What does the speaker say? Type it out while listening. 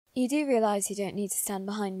You do realize you don't need to stand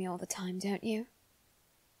behind me all the time, don't you?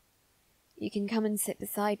 You can come and sit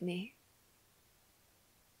beside me.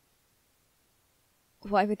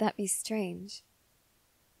 Why would that be strange?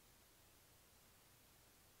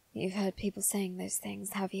 You've heard people saying those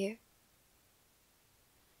things, have you?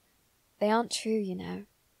 They aren't true, you know.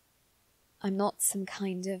 I'm not some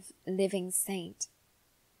kind of living saint.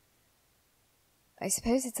 I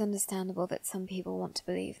suppose it's understandable that some people want to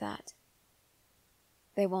believe that.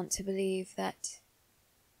 They want to believe that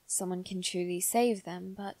someone can truly save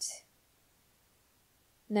them, but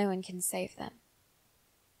no one can save them.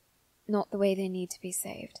 Not the way they need to be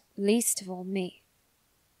saved, least of all me.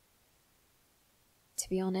 To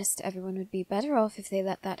be honest, everyone would be better off if they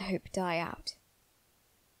let that hope die out.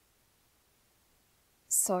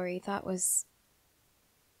 Sorry, that was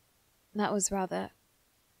rather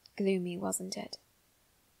gloomy, wasn't it?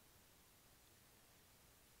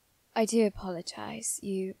 I do apologize.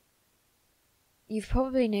 You've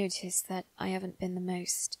probably noticed that I haven't been the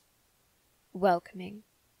most welcoming,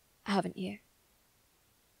 haven't you?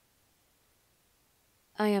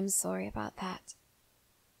 I am sorry about that.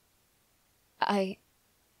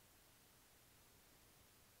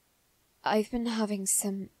 I've been having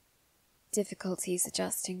some difficulties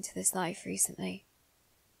adjusting to this life recently.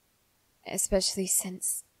 Especially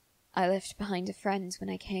since I left behind a friend when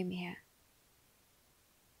I came here.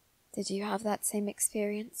 Did you have that same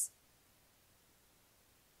experience?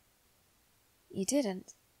 You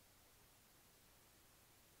didn't?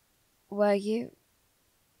 Were you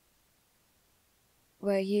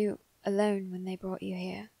alone when they brought you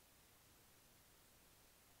here?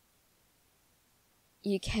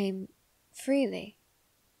 You came freely.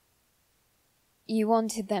 You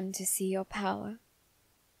wanted them to see your power.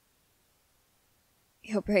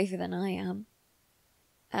 You're braver than I am,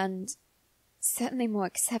 and certainly more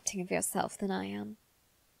accepting of yourself than I am.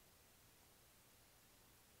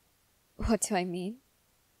 What do I mean?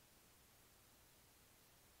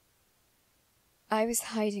 I was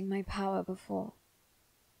hiding my power before,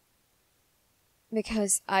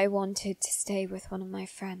 because I wanted to stay with one of my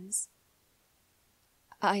friends.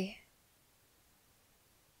 I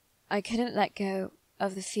couldn't let go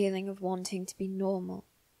of the feeling of wanting to be normal,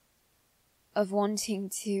 of wanting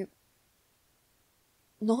to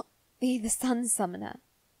not be the sun summoner.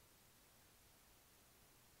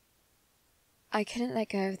 I couldn't let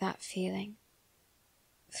go of that feeling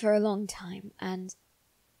for a long time, and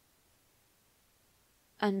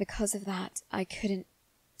because of that, I couldn't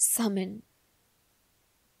summon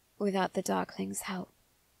without the Darkling's help,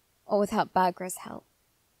 or without Bagra's help.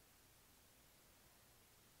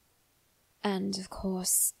 And of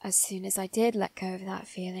course, as soon as I did let go of that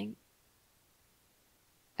feeling,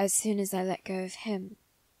 as soon as I let go of him,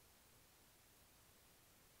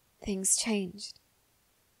 things changed.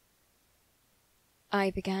 I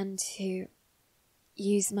began to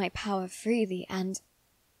use my power freely, and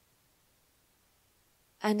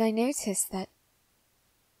I noticed that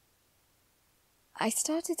I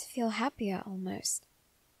started to feel happier almost.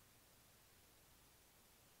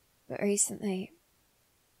 But recently,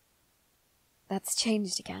 that's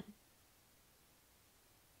changed again.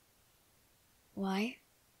 Why?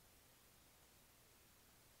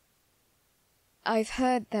 I've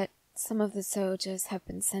heard that some of the soldiers have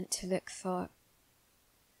been sent to look for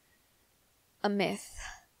a myth,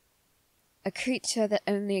 a creature that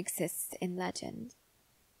only exists in legend.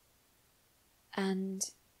 And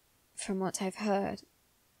from what I've heard,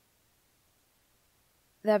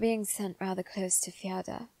 they're being sent rather close to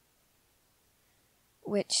Fjarda,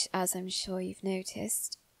 which, as I'm sure you've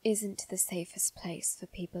noticed, isn't the safest place for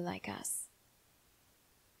people like us.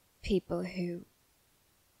 People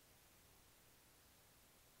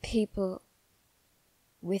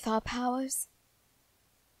with our powers,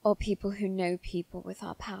 or people who know people with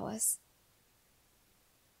our powers.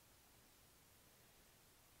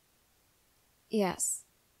 Yes,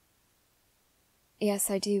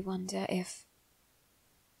 I do wonder if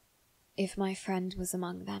my friend was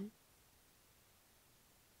among them.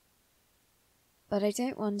 But I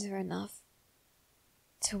don't wonder enough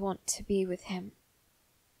to want to be with him.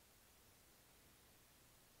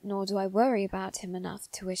 Nor do I worry about him enough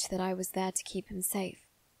to wish that I was there to keep him safe.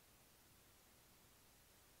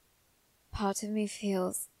 Part of me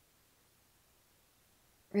feels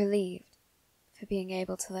relieved for being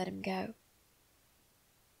able to let him go.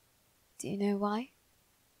 Do you know why?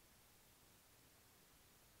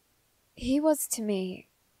 He was to me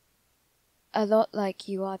a lot like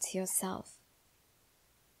you are to yourself.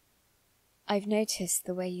 I've noticed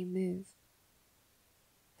the way you move,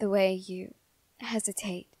 the way you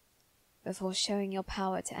hesitate before showing your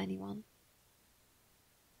power to anyone.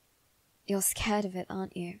 You're scared of it,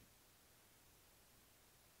 aren't you?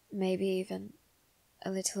 Maybe even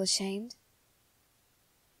a little ashamed?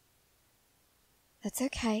 That's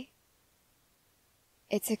okay.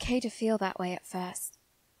 It's okay to feel that way at first.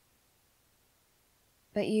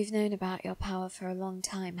 But you've known about your power for a long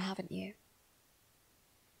time, haven't you?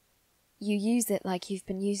 You use it like you've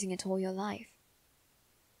been using it all your life.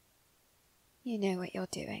 You know what you're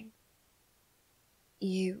doing.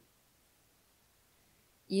 You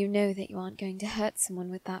know that you aren't going to hurt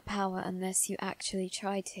someone with that power unless you actually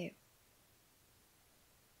try to.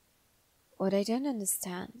 What I don't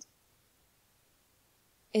understand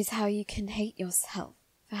is how you can hate yourself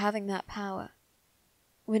for having that power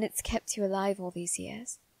when it's kept you alive all these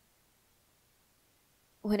years.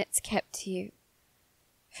 When it's kept you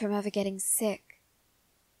from ever getting sick,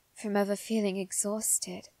 from ever feeling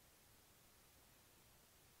exhausted.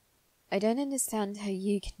 I don't understand how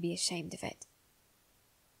you can be ashamed of it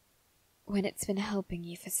when it's been helping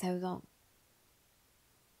you for so long.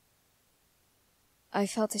 I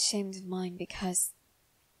felt ashamed of mine because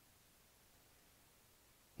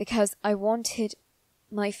I wanted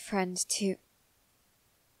my friend to...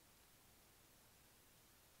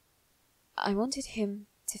 I wanted him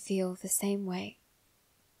to feel the same way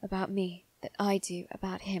about me that I do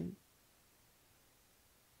about him.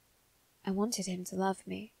 I wanted him to love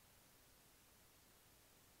me.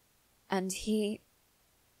 And he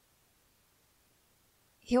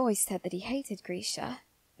always said that he hated Grisha,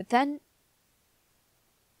 but then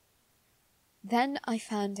I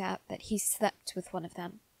found out that he slept with one of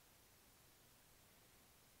them.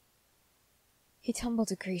 He tumbled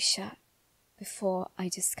to Grisha before I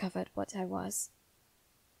discovered what I was.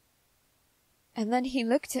 And then he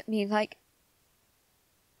looked at me like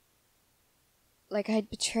I'd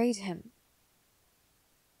betrayed him.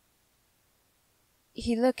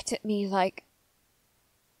 He looked at me like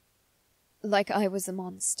I was a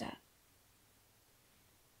monster.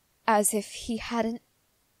 As if he hadn't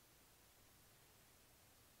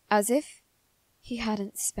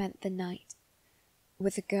spent the night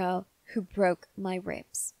with a girl who broke my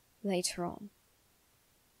ribs later on.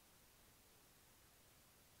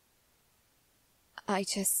 I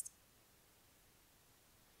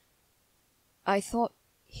thought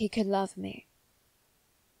he could love me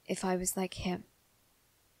if I was like him,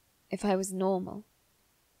 if I was normal.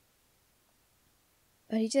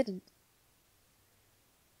 But he didn't.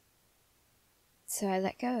 So I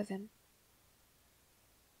let go of him.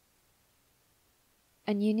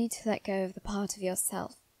 And you need to let go of the part of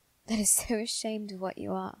yourself that is so ashamed of what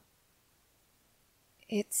you are.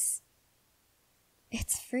 It's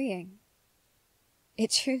freeing.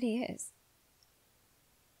 It truly is.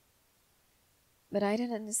 But I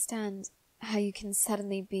don't understand how you can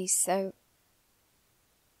suddenly be so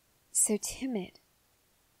timid.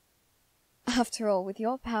 After all, with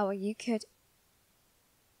your power, you could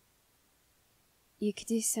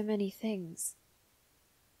do so many things.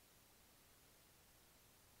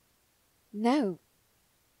 No.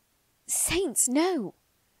 Saints, no!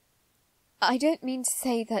 I don't mean to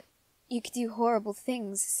say that you could do horrible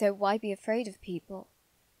things, so why be afraid of people?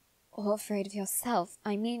 Or afraid of yourself?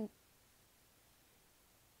 I mean,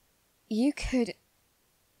 you could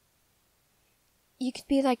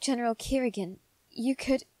be like General Kerrigan. You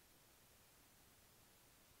could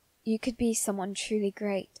be someone truly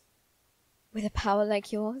great, with a power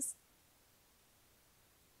like yours.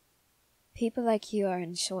 People like you are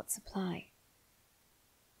in short supply.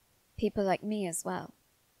 People like me as well.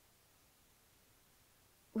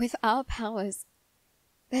 With our powers,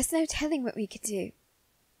 there's no telling what we could do.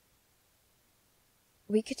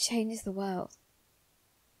 We could change the world.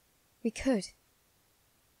 We could.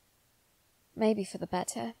 Maybe for the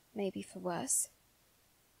better, maybe for worse.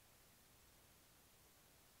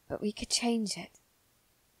 But we could change it.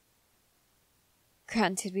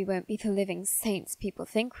 Granted, we won't be the living saints people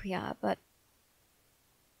think we are, but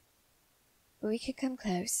we could come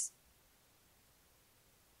close.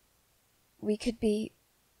 We could be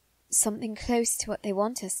something close to what they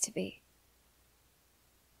want us to be.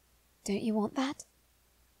 Don't you want that?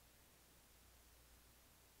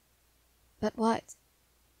 But what?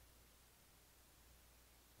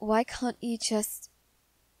 Why can't you just...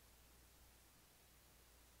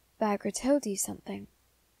 Baghra told you something.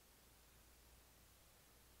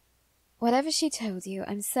 Whatever she told you,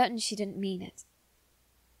 I'm certain she didn't mean it.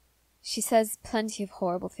 She says plenty of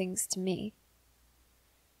horrible things to me.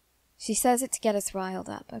 She says it to get us riled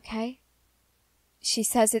up, okay? She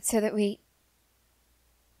says it so that we...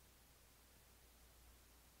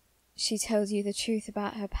 She told you the truth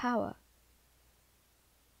about her power.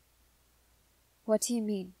 What do you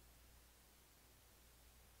mean?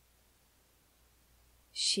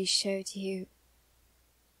 she showed you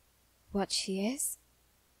what she is?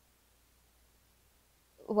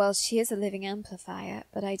 Well, she is a living amplifier,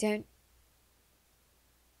 but I don't...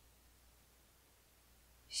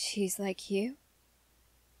 She's like you?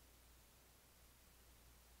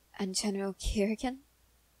 And General Kerrigan?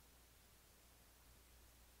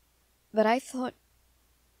 But I thought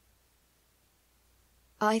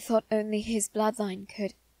only his bloodline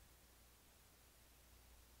could...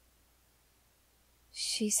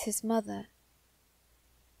 She's his mother,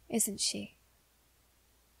 isn't she?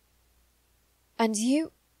 And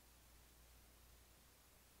you...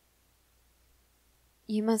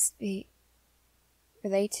 You must be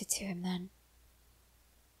related to him then.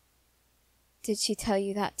 Did she tell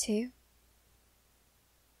you that too?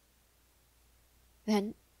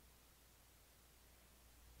 Then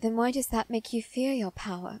why does that make you fear your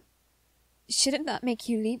power? Shouldn't that make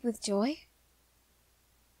you leap with joy?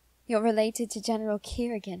 You're related to General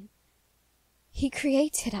Kerrigan. He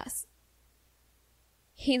created us.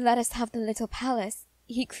 He let us have the little palace.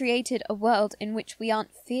 He created a world in which we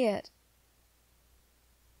aren't feared.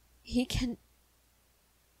 He can...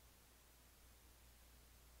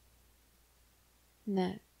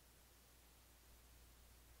 No.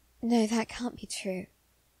 No, that can't be true.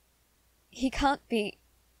 He can't be...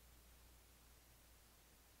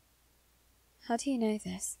 How do you know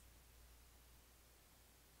this?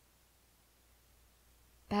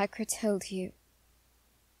 Bagra told you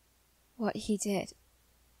what he did.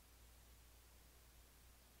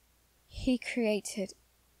 He created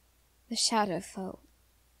the Shadowfold.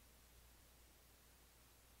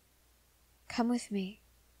 Come with me.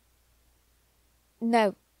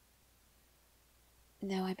 No.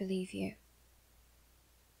 No, I believe you.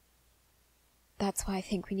 That's why I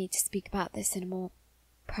think we need to speak about this in a more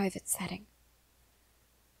private setting.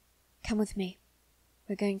 Come with me.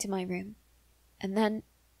 We're going to my room. And then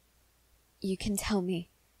you can tell me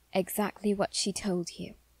exactly what she told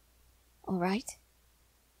you. All right?